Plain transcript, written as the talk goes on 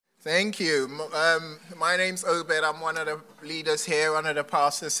Thank you. My name's Obed. I'm one of the leaders here, one of the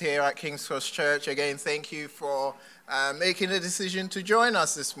pastors here at King's Cross Church. Again, thank you for making the decision to join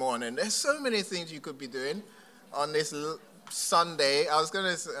us this morning. There's so many things you could be doing on this Sunday.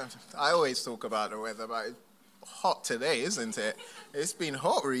 I always talk about the weather, but it's hot today, isn't it? It's been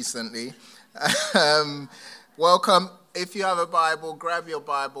hot recently. Welcome. If you have a Bible, grab your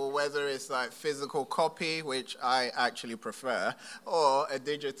Bible, whether it's like physical copy, which I actually prefer, or a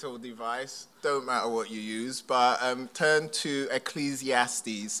digital device. Don't matter what you use, but turn to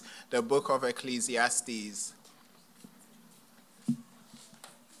Ecclesiastes, the book of Ecclesiastes.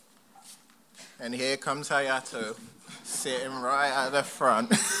 And here comes Hayato, sitting right at the front.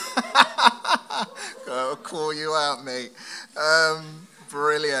 Gotta call you out, mate.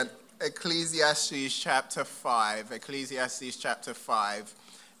 Brilliant. Ecclesiastes chapter 5.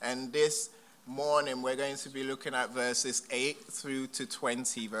 And this morning we're going to be looking at verses 8 through to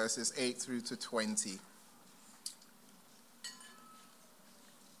 20.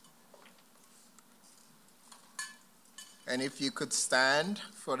 And if you could stand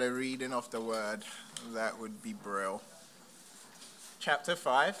for the reading of the word, that would be brilliant. Chapter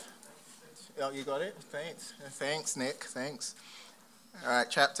 5. Oh, you got it? Thanks, Nick. Thanks. All right,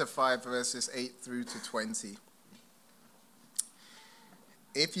 chapter 5, verses 8 through to 20.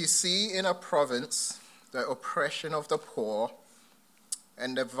 If you see in a province the oppression of the poor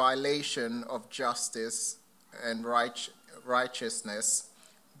and the violation of justice and righteousness,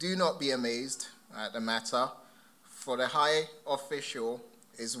 do not be amazed at the matter, for the high official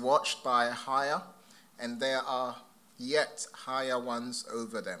is watched by a higher, and there are yet higher ones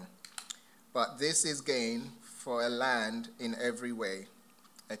over them. But this is gain for a land in every way,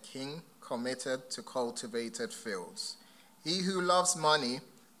 a king committed to cultivated fields. He who loves money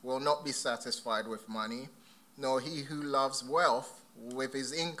will not be satisfied with money, nor he who loves wealth with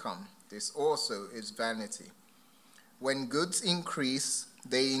his income. This also is vanity. When goods increase,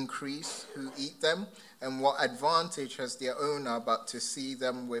 they increase who eat them, and what advantage has their owner but to see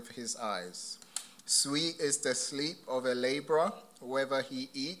them with his eyes? Sweet is the sleep of a laborer, whether he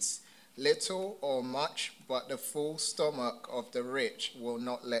eats little or much, but the full stomach of the rich will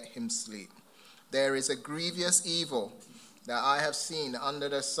not let him sleep. There is a grievous evil that I have seen under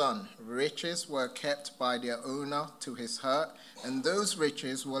the sun. Riches were kept by their owner to his hurt, and those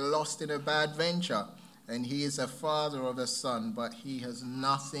riches were lost in a bad venture. And he is a father of a son, but he has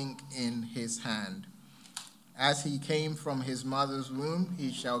nothing in his hand. As he came from his mother's womb,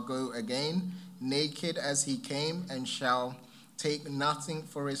 he shall go again, naked as he came, and shall take nothing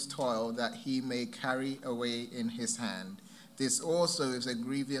for his toil that he may carry away in his hand. This also is a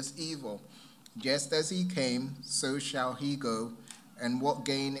grievous evil. Just as he came, so shall he go, and what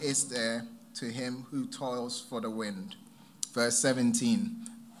gain is there to him who toils for the wind? Verse 17.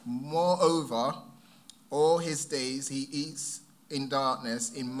 Moreover, all his days he eats in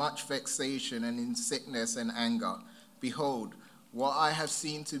darkness, in much vexation, and in sickness and anger. Behold, what I have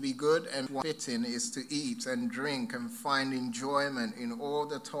seen to be good and fitting is to eat and drink and find enjoyment in all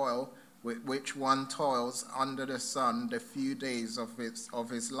the toil with which one toils under the sun the few days of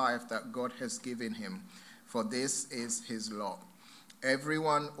his life that God has given him, for this is his lot.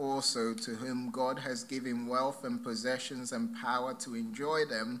 Everyone also to whom God has given wealth and possessions and power to enjoy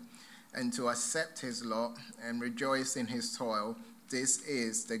them and to accept his lot and rejoice in his toil, this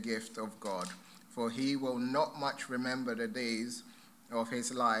is the gift of God. For he will not much remember the days of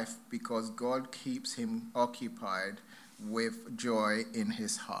his life, because God keeps him occupied with joy in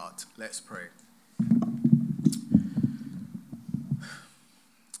his heart. Let's pray.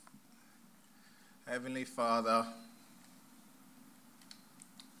 Heavenly Father,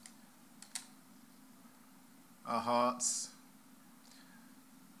 our hearts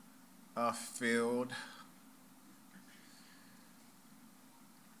are filled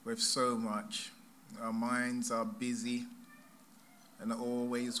with so much. Our minds are busy and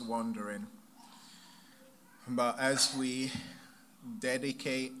always wandering. But as we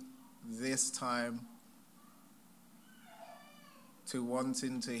dedicate this time to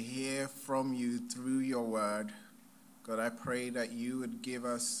wanting to hear from you through your word, God, I pray that you would give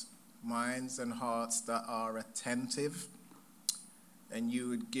us minds and hearts that are attentive, and you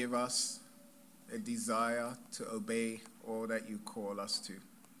would give us a desire to obey all that you call us to.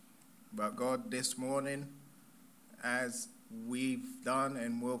 But God, this morning, as we've done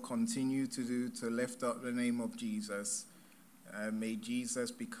and will continue to do to lift up the name of Jesus, may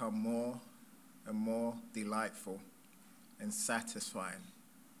Jesus become more and more delightful and satisfying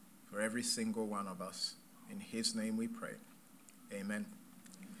for every single one of us. In his name we pray. Amen.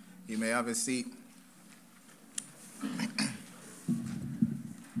 You may have a seat.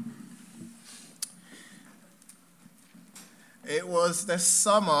 It was the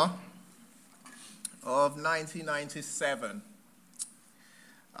summer of 1997.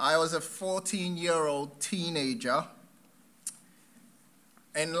 I was a 14-year-old teenager,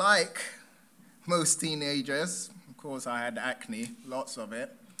 and like most teenagers, of course I had acne, lots of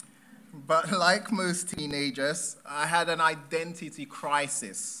it, but like most teenagers, I had an identity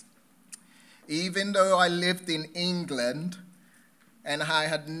crisis. Even though I lived in England and I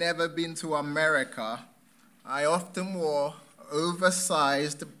had never been to America, I often wore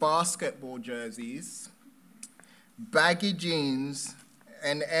oversized basketball jerseys, baggy jeans,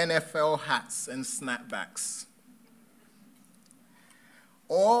 and NFL hats and snapbacks.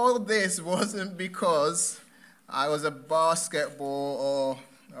 All this wasn't because I was a basketball or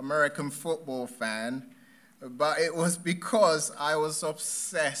American football fan, but it was because I was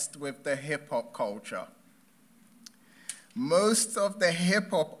obsessed with the hip-hop culture. Most of the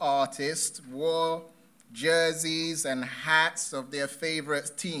hip-hop artists wore jerseys and hats of their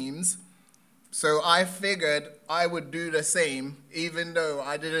favorite teams, so I figured I would do the same, even though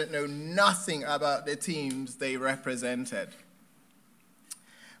I didn't know nothing about the teams they represented.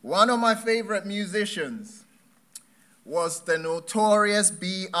 One of my favorite musicians was the Notorious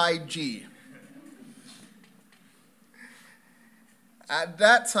B.I.G. At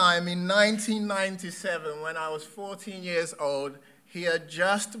that time, in 1997, when I was 14 years old, he had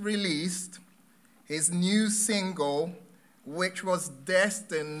just released his new single, which was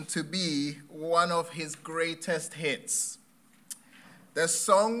destined to be one of his greatest hits. The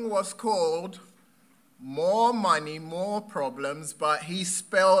song was called More Money, More Problems, but he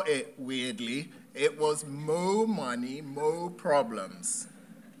spelled it weirdly. It was Mo Money, Mo Problems.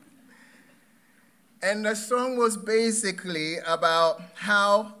 And the song was basically about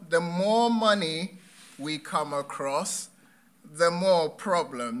how the more money we come across, the more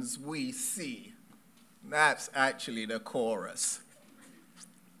problems we see. That's actually the chorus.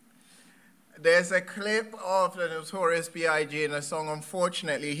 There's a clip of the Notorious B.I.G. in the song.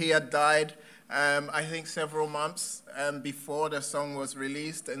 Unfortunately, he had died, I think, several months before the song was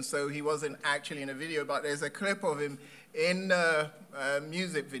released, and so he wasn't actually in a video, but there's a clip of him in the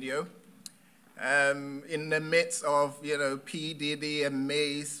music video in the midst of, P. Diddy and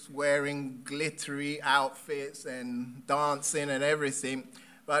Mace wearing glittery outfits and dancing and everything.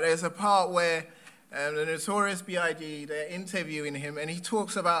 But there's a part where the Notorious B.I.G., they're interviewing him, and he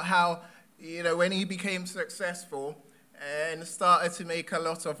talks about how, when he became successful and started to make a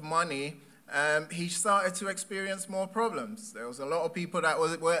lot of money, he started to experience more problems. There was a lot of people that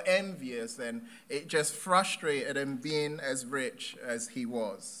were envious, and it just frustrated him being as rich as he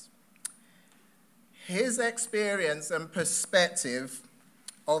was. His experience and perspective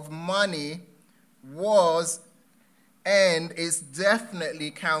of money was and is definitely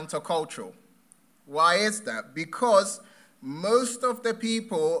countercultural. Why is that? Because most of the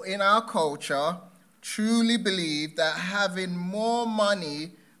people in our culture truly believe that having more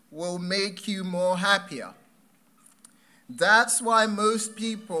money will make you more happier. That's why most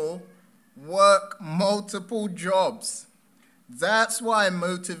people work multiple jobs. That's why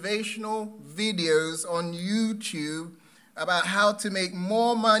motivational videos on YouTube about how to make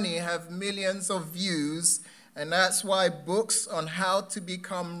more money have millions of views, and that's why books on how to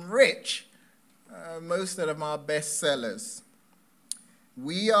become rich, most of them are bestsellers.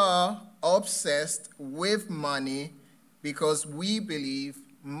 We are obsessed with money because we believe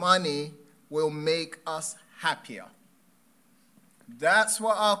money will make us happier. That's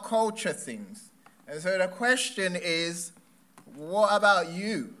what our culture thinks. And so the question is, what about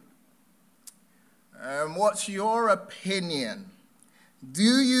you? What's your opinion?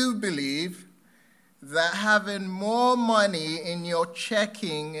 Do you believe that having more money in your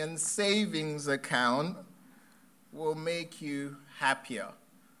checking and savings account will make you happier?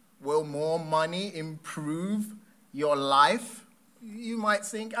 Will more money improve your life? You might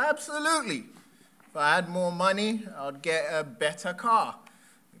think, absolutely. If I had more money, I'd get a better car.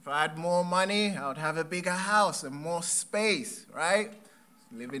 If I had more money, I would have a bigger house and more space, right?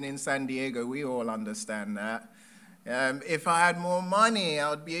 Living in San Diego, we all understand that. If I had more money,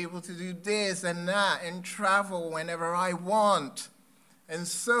 I would be able to do this and that and travel whenever I want. And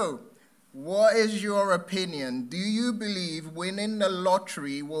so, what is your opinion? Do you believe winning the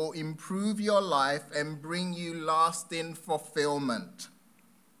lottery will improve your life and bring you lasting fulfillment?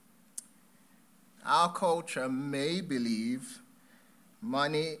 Our culture may believe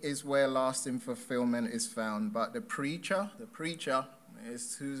money is where lasting fulfillment is found, but the preacher,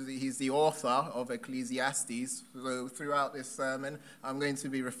 he's the author of Ecclesiastes. So throughout this sermon, I'm going to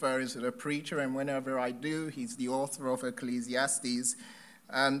be referring to the preacher, and whenever I do, he's the author of Ecclesiastes.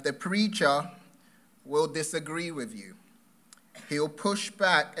 The preacher will disagree with you. he'll push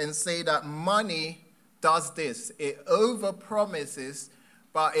back and say that money does this. It overpromises,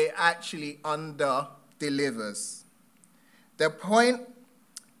 but it actually under-delivers. The point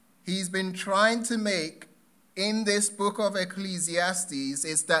he's been trying to make in this book of Ecclesiastes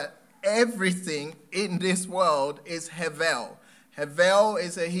is that everything in this world is hevel. Hevel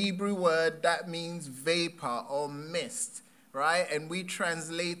is a Hebrew word that means vapor or mist, right? And we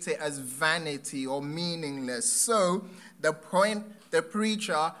translate it as vanity or meaningless. So the point the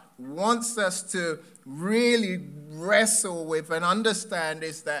preacher wants us to really wrestle with and understand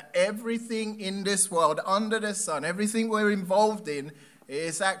is that everything in this world, under the sun, everything we're involved in,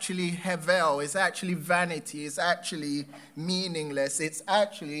 is actually hevel, it's actually vanity, it's actually meaningless. It's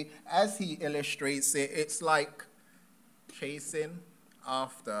actually, as he illustrates it, it's like chasing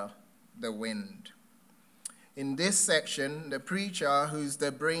after the wind. In this section, the preacher, who's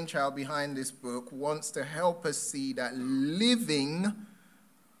the brainchild behind this book, wants to help us see that living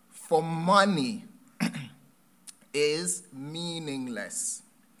for money is meaningless.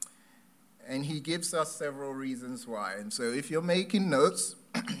 And he gives us several reasons why. And so if you're making notes,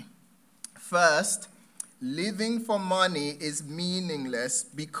 first, living for money is meaningless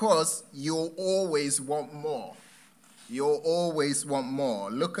because you'll always want more. You'll always want more.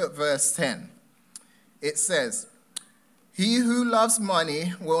 Look at verse 10. It says, "He who loves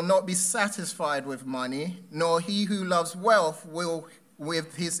money will not be satisfied with money, nor he who loves wealth will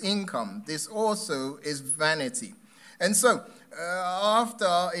with his income. This also is vanity." And so,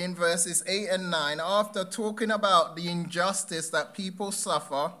 after in verses 8 and 9, after talking about the injustice that people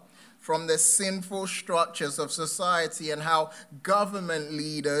suffer from the sinful structures of society and how government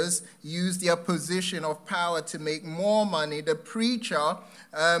leaders use their position of power to make more money, the preacher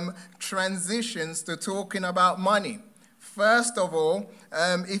transitions to talking about money. First of all,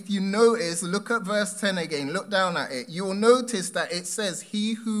 if you notice, look at verse 10 again, look down at it. You'll notice that it says,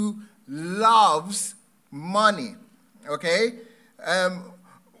 "He who loves money." Okay?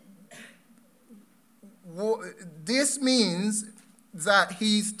 This means that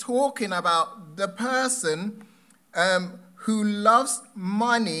he's talking about the person who loves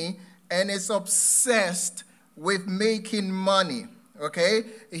money and is obsessed with making money. Okay?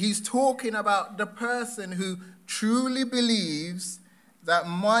 He's talking about the person who truly believes that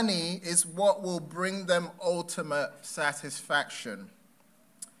money is what will bring them ultimate satisfaction.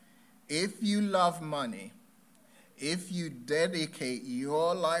 If you love money, if you dedicate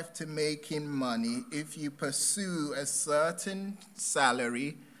your life to making money, if you pursue a certain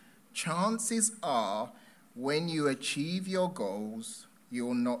salary, chances are when you achieve your goals,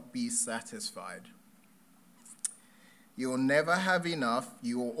 you'll not be satisfied. You'll never have enough.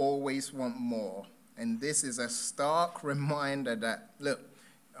 You will always want more. And this is a stark reminder that, look,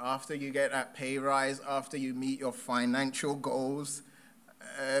 after you get that pay rise, after you meet your financial goals,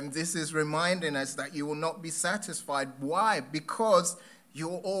 this is reminding us that you will not be satisfied. Why? Because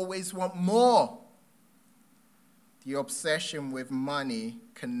you'll always want more. The obsession with money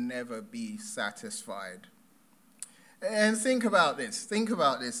can never be satisfied. And think about this.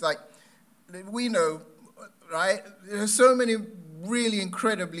 Like, we know, right? There's so many really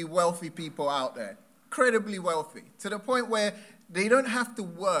incredibly wealthy people out there. Incredibly wealthy. To the point where they don't have to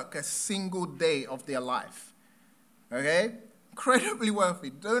work a single day of their life. Okay? Incredibly wealthy.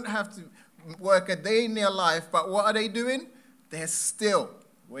 Don't have to work a day in their life, but what are they doing? They're still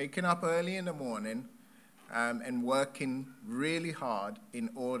waking up early in the morning and working really hard in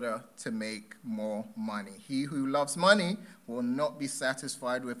order to make more money. He who loves money will not be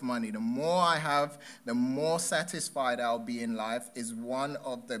satisfied with money. The more I have, the more satisfied I'll be in life is one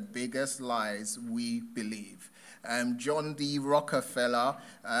of the biggest lies we believe. John D. Rockefeller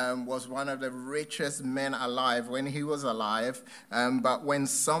was one of the richest men alive when he was alive. But when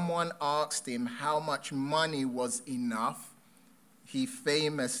someone asked him how much money was enough, he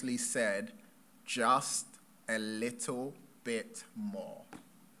famously said, "Just a little bit more."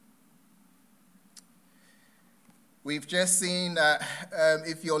 We've just seen that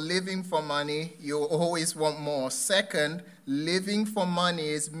if you're living for money, you'll always want more. Second, living for money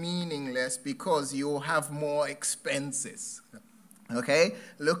is meaningless because you'll have more expenses. Okay?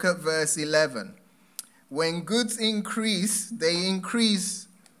 Look at verse 11. "When goods increase, they increase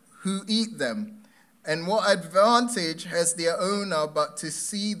who eat them. And what advantage has their owner but to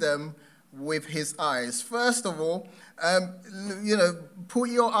see them with his eyes?" First of all, put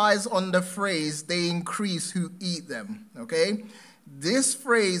your eyes on the phrase, "they increase who eat them," okay? This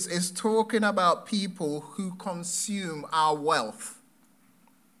phrase is talking about people who consume our wealth.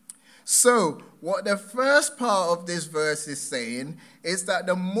 So, what the first part of this verse is saying is that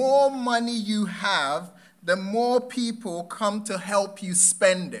the more money you have, the more people come to help you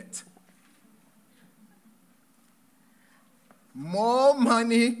spend it. More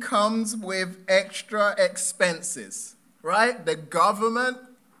money comes with extra expenses, right? The government,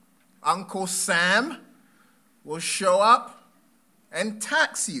 Uncle Sam, will show up and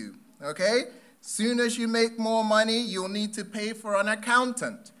tax you, okay? Soon as you make more money, you'll need to pay for an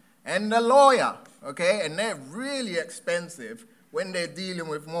accountant and a lawyer, okay? And they're really expensive when they're dealing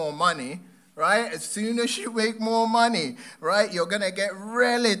with more money, right? As soon as you make more money, right, you're going to get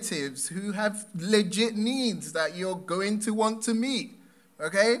relatives who have legit needs that you're going to want to meet,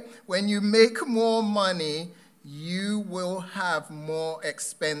 okay? When you make more money, you will have more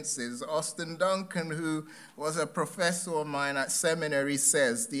expenses. Austin Duncan, who was a professor of mine at seminary,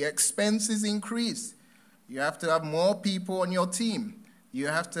 says the expenses increase. You have to have more people on your team. You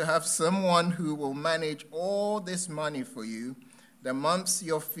have to have someone who will manage all this money for you. The mouths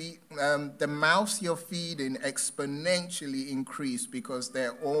you're feeding exponentially increase because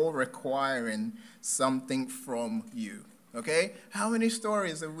they're all requiring something from you. Okay? How many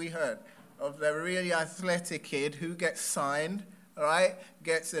stories have we heard of the really athletic kid who gets signed, right?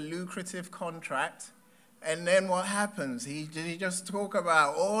 Gets a lucrative contract, and then what happens? He just talk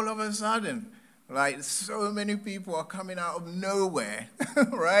about all of a sudden, like so many people are coming out of nowhere,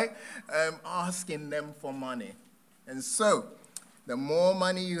 right? Asking them for money. And so, the more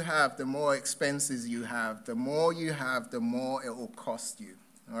money you have, the more expenses you have. The more you have, the more it will cost you.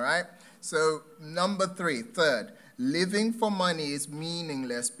 All right? So, third, living for money is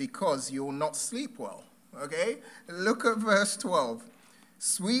meaningless because you will not sleep well. Okay? Look at verse 12.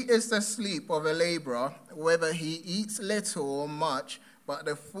 Sweet is the sleep of a laborer, whether he eats little or much, but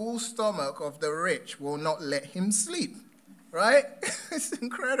the full stomach of the rich will not let him sleep. Right? It's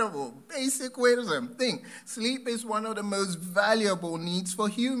incredible. Basic wisdom. Think, sleep is one of the most valuable needs for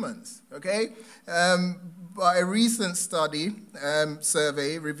humans. Okay? But a recent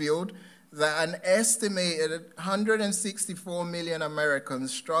survey revealed that an estimated 164 million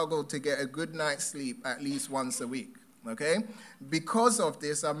Americans struggle to get a good night's sleep at least once a week. Okay? Because of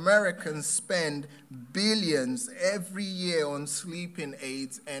this, Americans spend billions every year on sleeping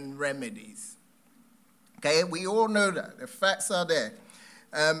aids and remedies. Okay, we all know that. The facts are there.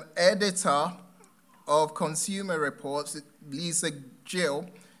 Editor of Consumer Reports, Lisa Gill,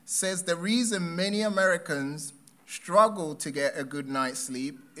 says the reason many Americans struggle to get a good night's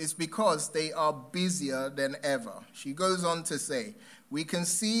sleep is because they are busier than ever. She goes on to say, we can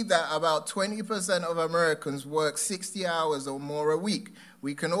see that about 20% of Americans work 60 hours or more a week.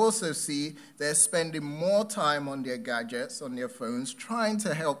 We can also see they're spending more time on their gadgets, on their phones, trying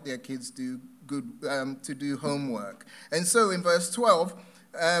to help their kids do homework. And so in verse 12,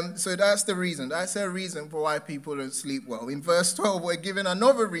 so that's the reason. That's a reason for why people don't sleep well. In verse 12, we're given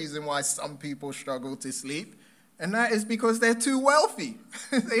another reason why some people struggle to sleep, and that is because they're too wealthy.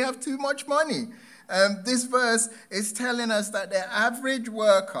 They have too much money. This verse is telling us that the average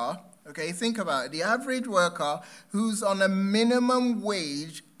worker, okay, think about it, the average worker who's on a minimum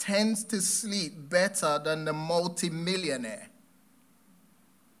wage tends to sleep better than the multimillionaire.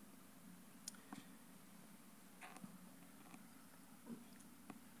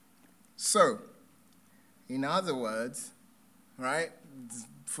 So, in other words, right,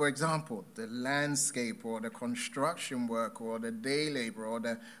 for example, the landscape or the construction worker or the day laborer or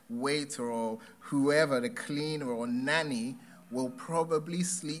the waiter or whoever, the cleaner or nanny, will probably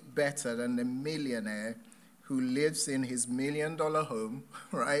sleep better than the millionaire who lives in his $1 million home,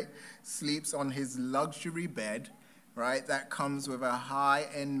 right, sleeps on his luxury bed, right, that comes with a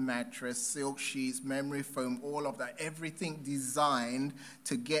high-end mattress, silk sheets, memory foam, all of that, everything designed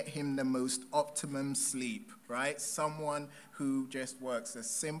to get him the most optimum sleep, right? Someone who just works a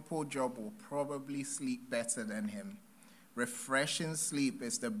simple job will probably sleep better than him. Refreshing sleep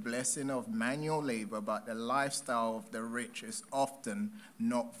is the blessing of manual labor, but the lifestyle of the rich is often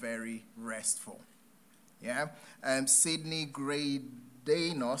not very restful. Yeah? Sidney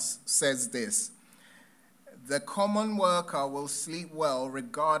Greidanos says this: the common worker will sleep well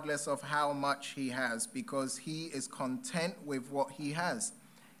regardless of how much he has because he is content with what he has.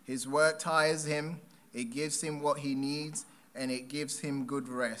 His work tires him, it gives him what he needs, and it gives him good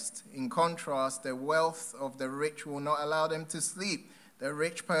rest. In contrast, the wealth of the rich will not allow them to sleep. The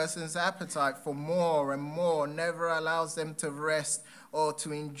rich person's appetite for more and more never allows them to rest or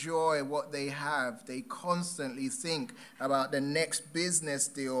to enjoy what they have. They constantly think about the next business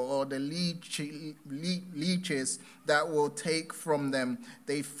deal or the leeches that will take from them.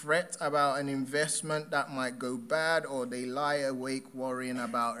 They fret about an investment that might go bad, or they lie awake worrying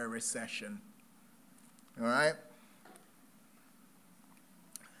about a recession. All right?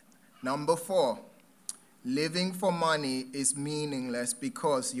 Number 4. Living for money is meaningless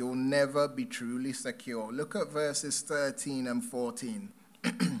because you'll never be truly secure. Look at verses 13 and 14.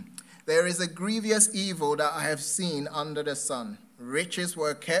 There is a grievous evil that I have seen under the sun. Riches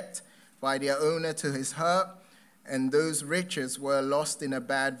were kept by their owner to his hurt, and those riches were lost in a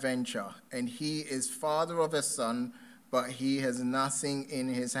bad venture. And he is father of a son, but he has nothing in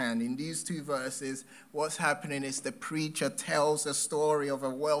his hand. In these two verses, what's happening is the preacher tells a story of a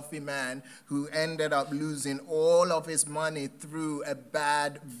wealthy man who ended up losing all of his money through a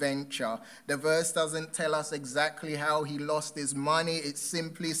bad venture. The verse doesn't tell us exactly how he lost his money. It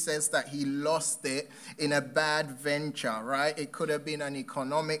simply says that he lost it in a bad venture, right? It could have been an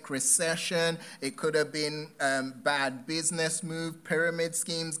economic recession. It could have been bad business move, pyramid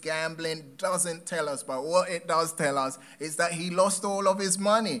schemes, gambling. Doesn't tell us, but what it does tell us is that he lost all of his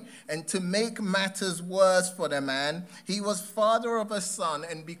money. And to make matters worse for the man, he was father of a son,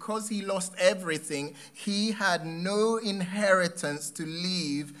 and because he lost everything, he had no inheritance to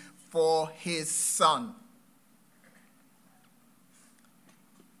leave for his son.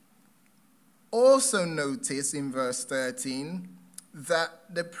 Also notice in verse 13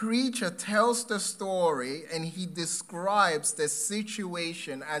 that the preacher tells the story and he describes the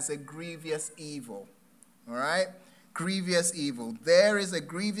situation as a grievous evil. All right? Grievous evil. There is a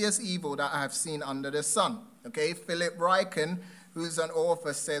grievous evil that I have seen under the sun. Okay, Philip Ryken, who's an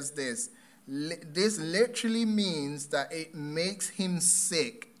author, says this. This literally means that it makes him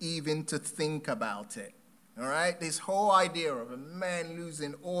sick even to think about it. All right, this whole idea of a man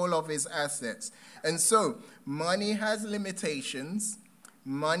losing all of his assets. And so, money has limitations.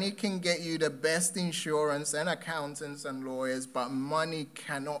 Money can get you the best insurance and accountants and lawyers, but money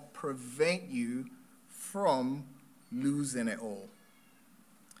cannot prevent you from losing it all.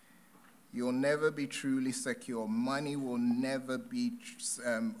 You'll never be truly secure. Money will never be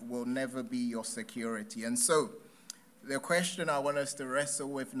your security. And so, the question I want us to wrestle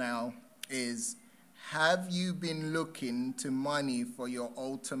with now is, have you been looking to money for your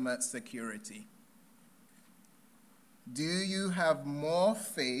ultimate security? Do you have more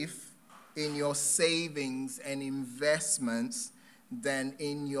faith in your savings and investments than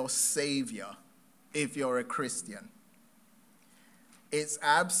in your Savior if you're a Christian? It's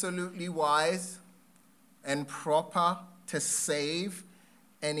absolutely wise and proper to save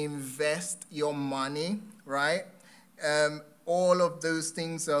and invest your money, right? All of those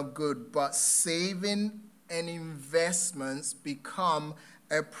things are good, but saving and investments become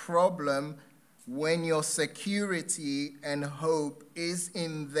a problem when your security and hope is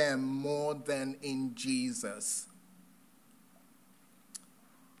in them more than in Jesus.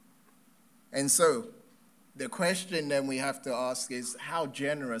 And so, the question then we have to ask is, how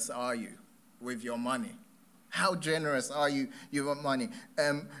generous are you with your money? How generous are you with your money?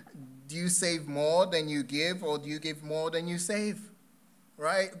 Do you save more than you give, or do you give more than you save?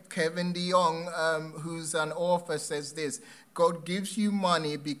 Right? Kevin DeYoung, who's an author, says this: God gives you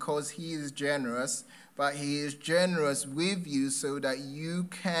money because he is generous, but he is generous with you so that you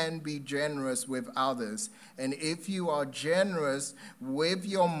can be generous with others. And if you are generous with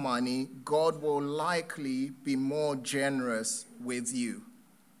your money, God will likely be more generous with you.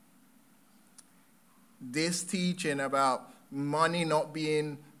 This teaching about money not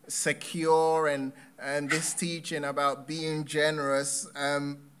being secure and this teaching about being generous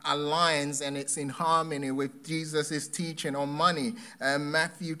aligns, and it's in harmony with Jesus' teaching on money.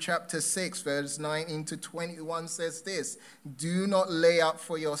 Matthew chapter 6, verse 19 to 21 says this: do not lay up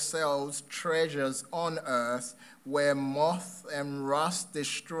for yourselves treasures on earth where moth and rust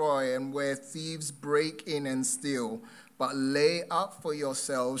destroy and where thieves break in and steal, but lay up for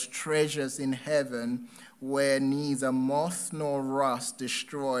yourselves treasures in heaven where neither moth nor rust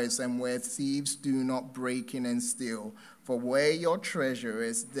destroys and where thieves do not break in and steal. For where your treasure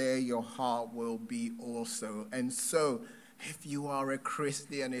is, there your heart will be also. And so, if you are a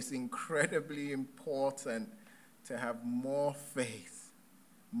Christian, it's incredibly important to have more faith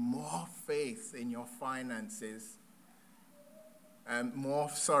in your finances. More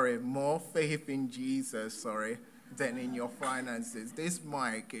faith in Jesus, than in your finances. This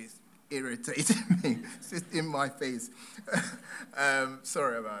mic is irritating me. It's in my face.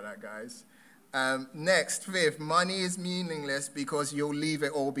 Sorry about that, guys. Next, fifth, money is meaningless because you'll leave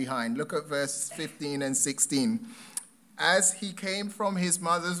it all behind. Look at verse 15 and 16. As he came from his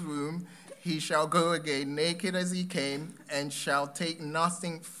mother's womb, he shall go again naked as he came, and shall take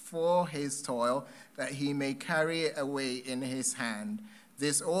nothing for his toil, that he may carry it away in his hand.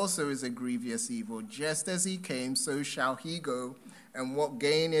 This also is a grievous evil. Just as he came, so shall he go. And what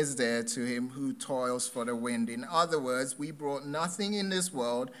gain is there to him who toils for the wind? In other words, we brought nothing in this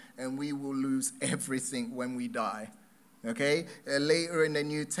world, and we will lose everything when we die. Okay? Later in the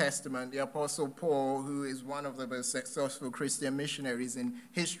New Testament, the Apostle Paul, who is one of the most successful Christian missionaries in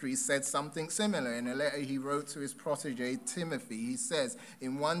history, said something similar. In a letter he wrote to his protege, Timothy, he says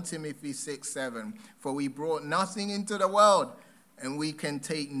in 1 Timothy 6:7, "For we brought nothing into the world, and we can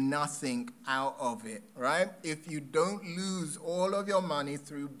take nothing out of it," right? If you don't lose all of your money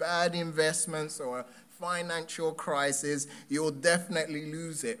through bad investments or a financial crisis, you'll definitely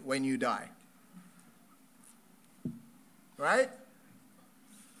lose it when you die. Right?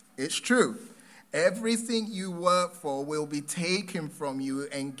 It's true. Everything you work for will be taken from you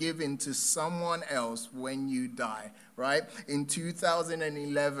and given to someone else when you die, right? In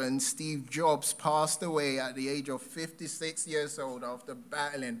 2011, Steve Jobs passed away at the age of 56 years old after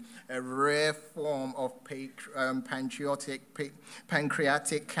battling a rare form of pancreatic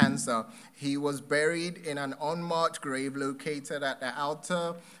cancer. He was buried in an unmarked grave located at the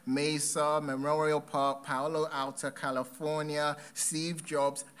Alta Mesa Memorial Park, Palo Alto, California. Steve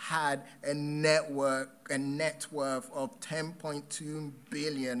Jobs had a net worth of 10.2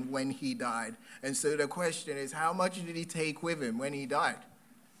 billion when he died. And so the question is, how much did he take with him when he died?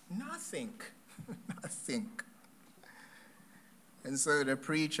 Nothing. Nothing. And so the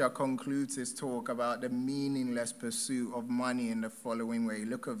preacher concludes his talk about the meaningless pursuit of money in the following way.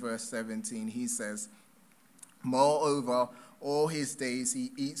 Look at verse 17. He says, "Moreover, all his days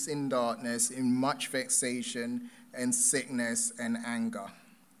he eats in darkness, in much vexation and sickness and anger."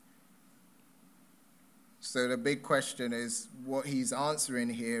 So the big question is, what he's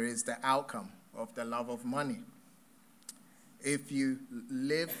answering here is the outcome of the love of money. If you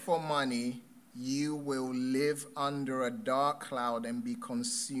live for money, you will live under a dark cloud and be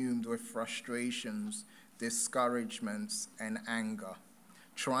consumed with frustrations, discouragements, and anger.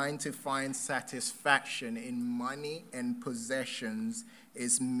 Trying to find satisfaction in money and possessions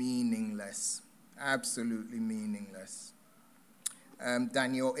is meaningless, absolutely meaningless.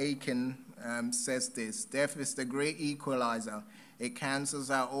 Daniel Aiken says this: "Death is the great equalizer. It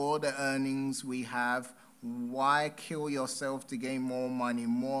cancels out all the earnings we have. Why kill yourself to gain more money,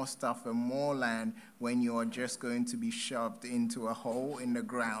 more stuff, and more land when you are just going to be shoved into a hole in the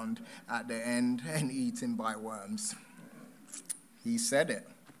ground at the end and eaten by worms?" He said it.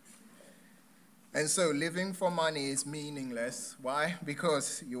 And so living for money is meaningless. Why?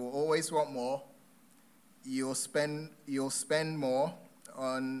 Because you'll always want more. You'll spend more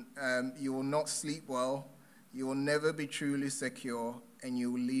on. You will not sleep well. You will never be truly secure, and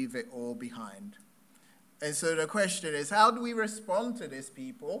you will leave it all behind. And so the question is, how do we respond to this,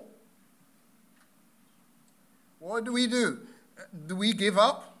 people? What do we do? Do we give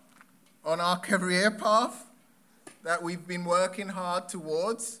up on our career path that we've been working hard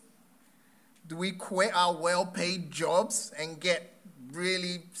towards? Do we quit our well-paid jobs and get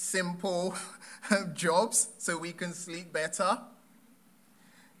really simple jobs so we can sleep better?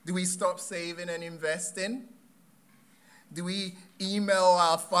 Do we stop saving and investing? Do we email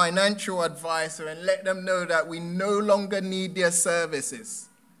our financial advisor and let them know that we no longer need their services?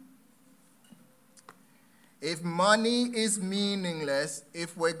 If money is meaningless,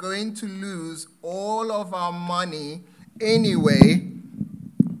 if we're going to lose all of our money anyway,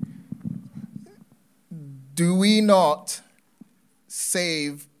 do we not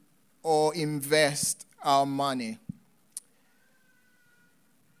save or invest our money?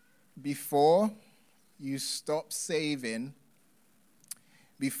 Before you stop saving,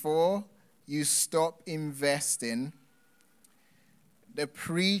 before you stop investing, the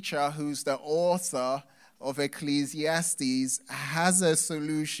preacher, who's the author of Ecclesiastes, has a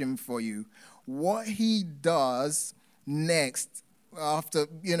solution for you. What he does next, after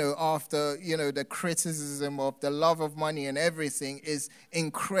the criticism of the love of money and everything, is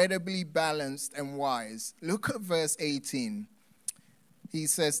incredibly balanced and wise. Look at verse 18. He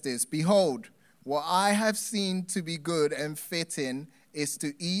says this: "Behold, what I have seen to be good and fitting is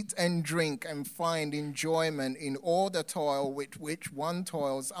to eat and drink and find enjoyment in all the toil with which one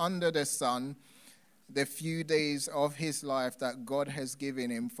toils under the sun, the few days of his life that God has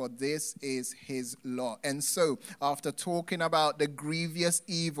given him, for this is his lot." And so, after talking about the grievous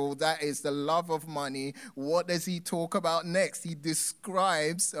evil that is the love of money, what does he talk about next? He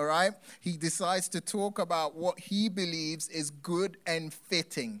describes, all right, he decides to talk about what he believes is good and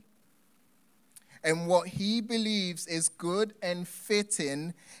fitting. And what he believes is good and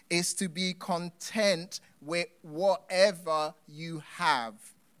fitting is to be content with whatever you have.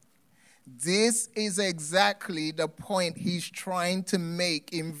 This is exactly the point he's trying to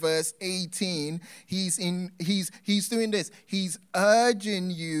make in verse 18. He's doing this. He's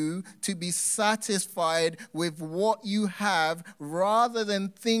urging you to be satisfied with what you have rather than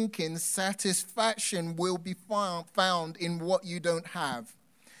thinking satisfaction will be found in what you don't have.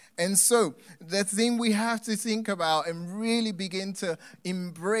 And so the thing we have to think about and really begin to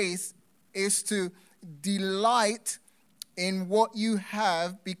embrace is to delight in what you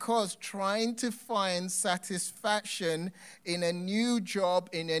have, because trying to find satisfaction in a new job,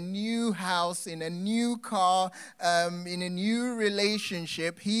 in a new house, in a new car, in a new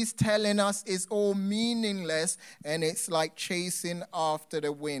relationship, he's telling us is all meaningless, and it's like chasing after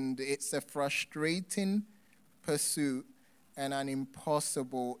the wind. It's a frustrating pursuit and an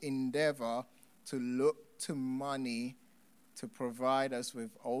impossible endeavor to look to money to provide us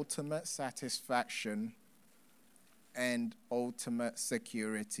with ultimate satisfaction and ultimate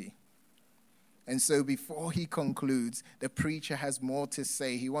security. And so before he concludes, the preacher has more to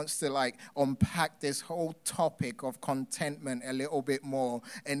say. He wants to unpack this whole topic of contentment a little bit more.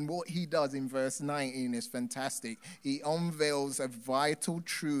 And what he does in verse 19 is fantastic. He unveils a vital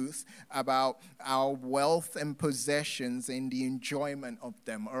truth about our wealth and possessions and the enjoyment of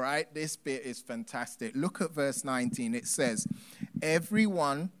them. All right, this bit is fantastic. Look at verse 19. It says,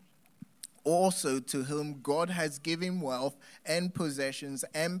 everyone also to whom God has given wealth and possessions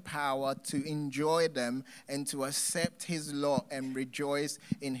and power to enjoy them and to accept his lot and rejoice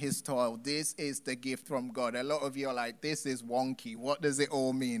in his toil. This is the gift from God. A lot of you are like, this is wonky. What does it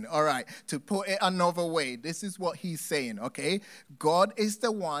all mean? All right, to put it another way, this is what he's saying, okay? God is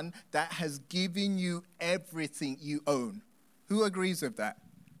the one that has given you everything you own. Who agrees with that?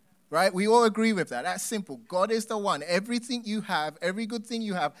 Right? We all agree with that. That's simple. God is the one. Everything you have, every good thing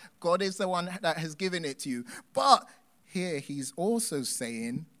you have, God is the one that has given it to you. But here he's also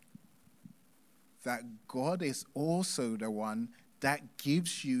saying that God is also the one that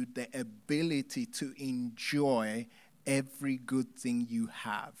gives you the ability to enjoy every good thing you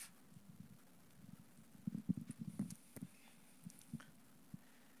have.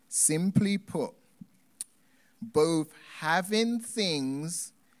 Simply put, both having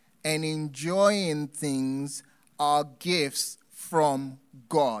things and enjoying things are gifts from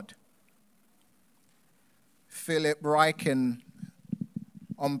God. Philip Ryken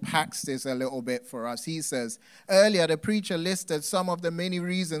unpacks this a little bit for us. He says, earlier the preacher listed some of the many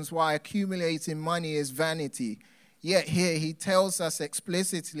reasons why accumulating money is vanity. Yet here he tells us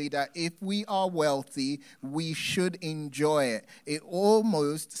explicitly that if we are wealthy, we should enjoy it. It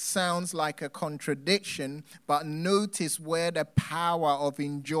almost sounds like a contradiction, but notice where the power of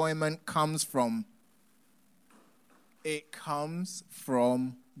enjoyment comes from. It comes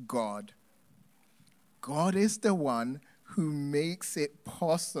from God. God is the one who makes it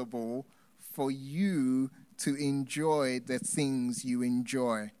possible for you to enjoy the things you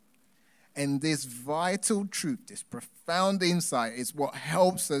enjoy. And this vital truth, this profound insight is what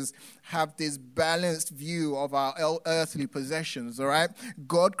helps us have this balanced view of our earthly possessions, all right?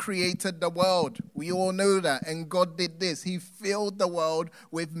 God created the world. We all know that. And God did this. He filled the world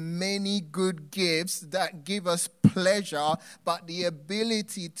with many good gifts that give us pleasure, but the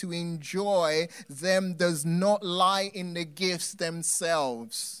ability to enjoy them does not lie in the gifts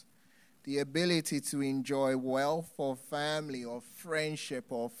themselves. The ability to enjoy wealth or family or friendship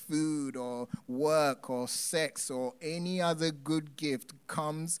or food or work or sex or any other good gift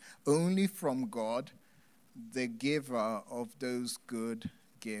comes only from God, the giver of those good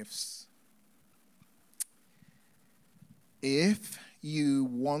gifts. If you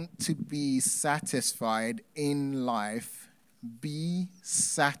want to be satisfied in life, be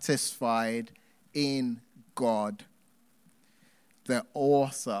satisfied in God, the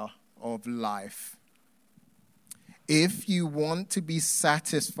author of life. If you want to be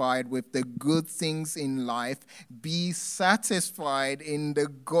satisfied with the good things in life, be satisfied in the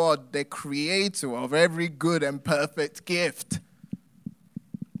God, the creator of every good and perfect gift.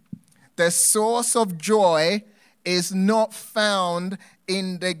 The source of joy is not found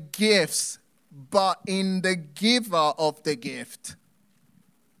in the gifts, but in the giver of the gift.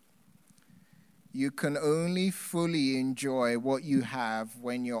 You can only fully enjoy what you have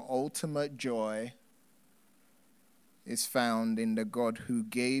when your ultimate joy is found in the God who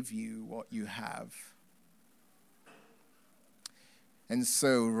gave you what you have. And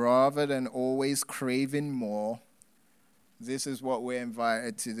so, rather than always craving more, this is what we're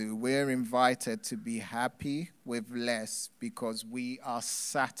invited to do. We're invited to be happy with less because we are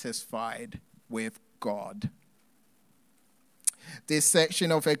satisfied with God. This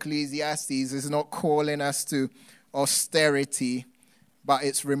section of Ecclesiastes is not calling us to austerity, but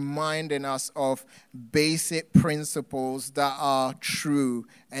it's reminding us of basic principles that are true.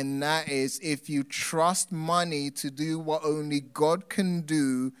 And that is, if you trust money to do what only God can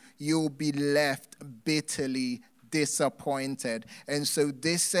do, you'll be left bitterly disappointed. And so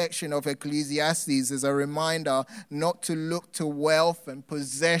this section of Ecclesiastes is a reminder not to look to wealth and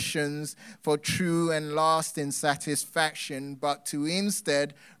possessions for true and lasting satisfaction, but to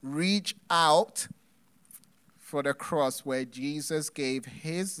instead reach out for the cross where Jesus gave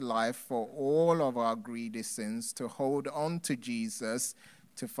his life for all of our greedy sins, to hold on to Jesus,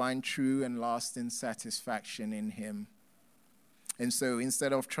 to find true and lasting satisfaction in him. And so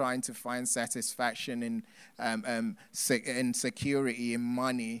instead of trying to find satisfaction in security, in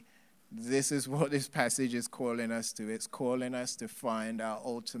money, this is what this passage is calling us to. It's calling us to find our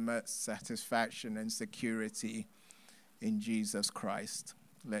ultimate satisfaction and security in Jesus Christ.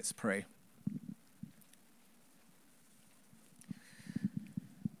 Let's pray.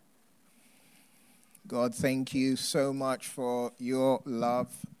 God, thank you so much for your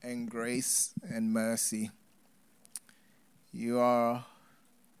love and grace and mercy. You are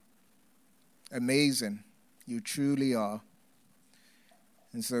amazing. You truly are.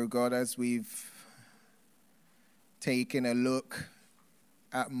 And so, God, as we've taken a look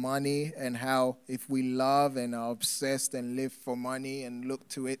at money and how if we love and are obsessed and live for money and look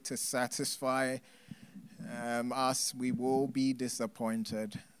to it to satisfy us, we will be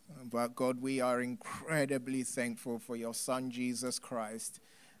disappointed. But God, we are incredibly thankful for your Son, Jesus Christ,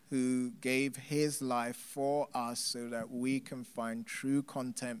 who gave his life for us so that we can find true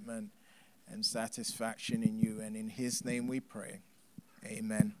contentment and satisfaction in you. And in his name we pray.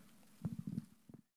 Amen.